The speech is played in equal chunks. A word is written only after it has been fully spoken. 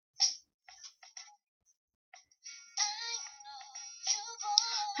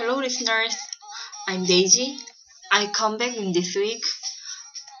Hello, listeners. I'm Daisy. I come back in this week.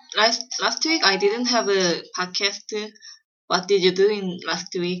 Last week I didn't have a podcast. What did you do in last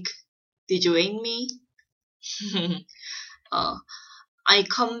week? Did you wake me? uh, I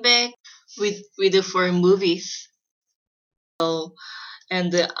come back with four movies. So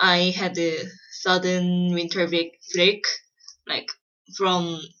and I had a sudden winter break, like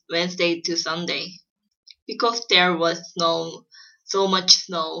from Wednesday to Sunday, because there was snow, so much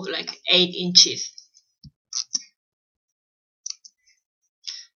snow, like 8 inches.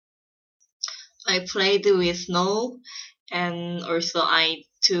 I played with snow, and also I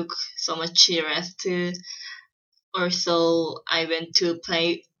took so much rest. Also, I went to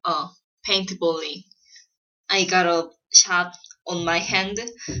play paintballing. I got a shot on my hand,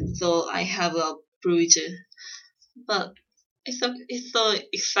 so I have a bruise. But it's so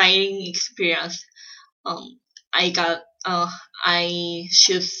exciting experience. I got I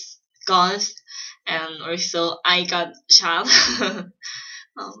shoot guns, and also I got shot.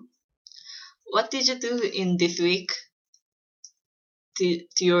 um, what did you do in this week? Do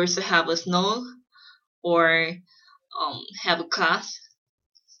you also have a snow or have a class?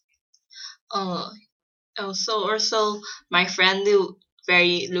 Uh, also my friend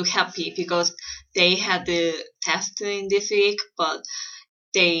very look happy because they had the test in this week, but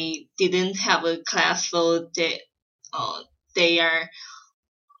they didn't have a class, so they are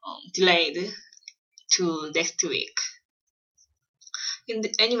delayed to next week.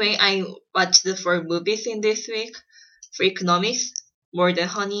 Anyway, I watched the four movies in this week: Freakonomics, More Than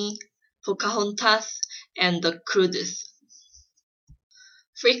Honey, Pocahontas, and The Croods.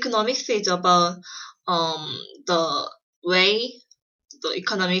 Freakonomics is about the way the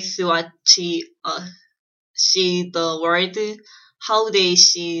economics watch see the world, how they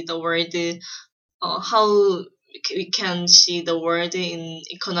see the world, how we can see the world in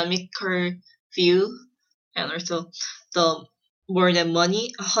economical view, and also the more than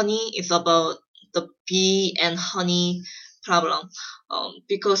money honey is about the bee and honey problem,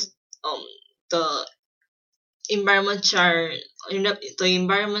 because the environment are the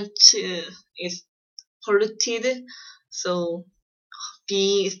environment is polluted, so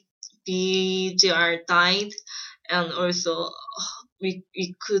bees bees are died, and also we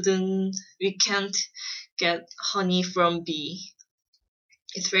can't get honey from bee.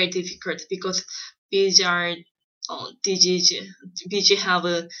 It's very difficult because bees are disease. Bees have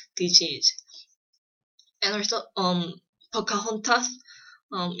a disease, and also Pocahontas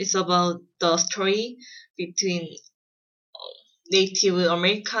is about the story between Native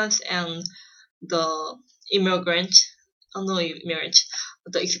Americans and the immigrants. No immigrants,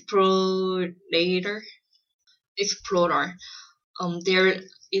 the explorer. Their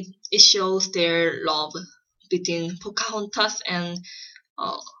it shows their love between Pocahontas and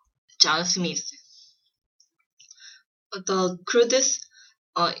uh, John Smith. The Crudes,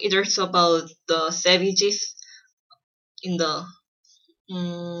 it is about the savages in the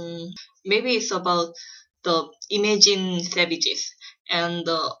maybe it's about the imagine savages and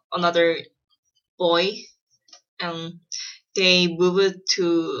another boy, and they moved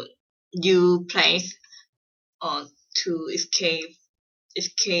to new place uh, to escape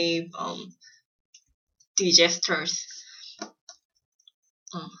disasters.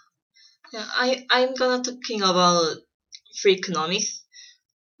 Uh, yeah, I'm gonna talking about free economics.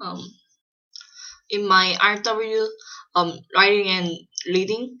 Um, in my RW writing and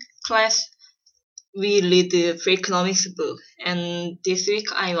reading class, we read the free economics book, and this week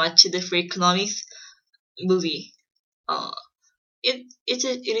I watched the free economics movie. Uh, it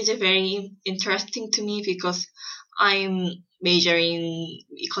is a very interesting to me because I'm majoring in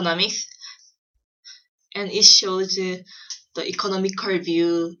economics, and it shows the economical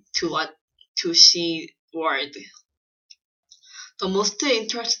view to what to see world. The most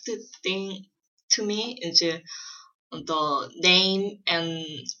interesting thing to me is the name and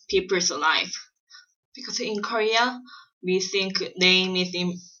people's life, because in Korea we think name is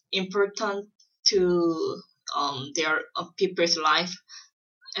important to their people's life,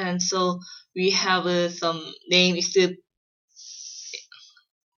 and so we have some name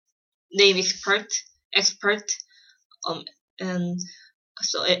expert, um and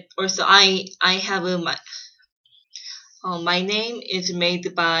so also I have my name is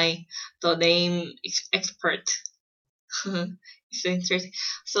made by the name expert. It's interesting.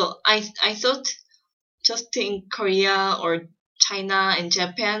 So I thought just in Korea or China and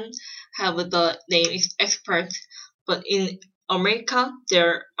Japan have the name expert, but in America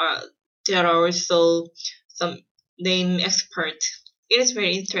there are also some name expert. It is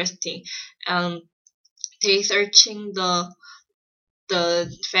very interesting. Um, they searching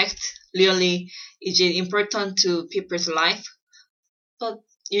the fact really is it important to people's life, but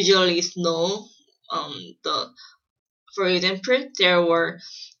usually it's no. The For example, there were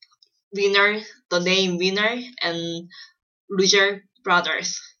winner, the name winner and loser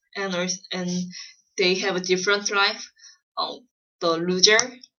brothers, and they have a different life. The loser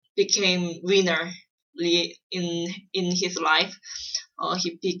became winner in his life.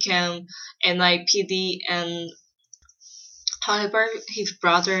 He became NIPD, and however, his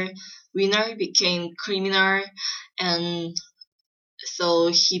brother winner became criminal, and so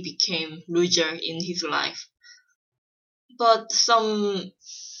he became loser in his life. But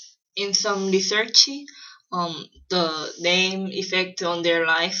in some research, the name effect on their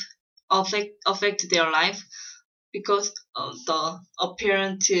life affect their life because the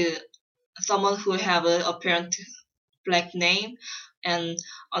apparent someone who have a apparent black name and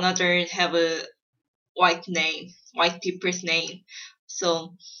another have a white people's name.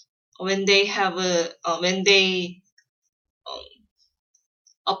 So when they um,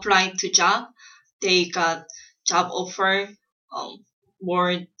 applied to job, they got job offer. Um,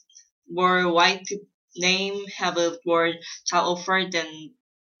 more more white name have a more job offer than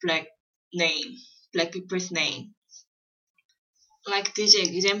black name, black people's name. Like these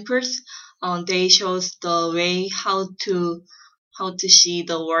examples, they shows the way how to see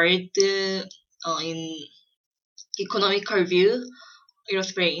the world in economical view. It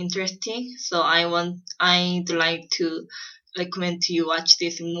was very interesting. So I'd like to recommend to you watch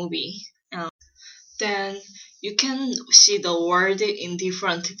this movie. Then you can see the world in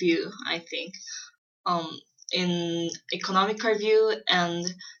different view, I think. In economical view and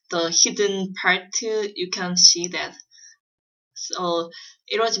the hidden part too, you can see that. So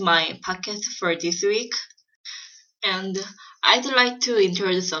it was my podcast for this week, and I'd like to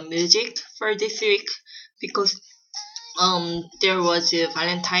introduce some music for this week because there was a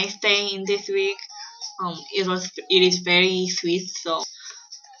Valentine's Day in this week. It is very sweet. So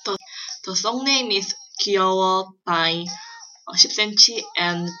the the song name is 귀여워 by 10cm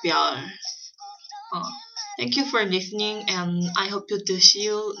and 별. Thank you for listening, and I hope to see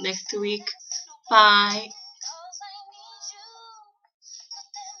you next week. Bye.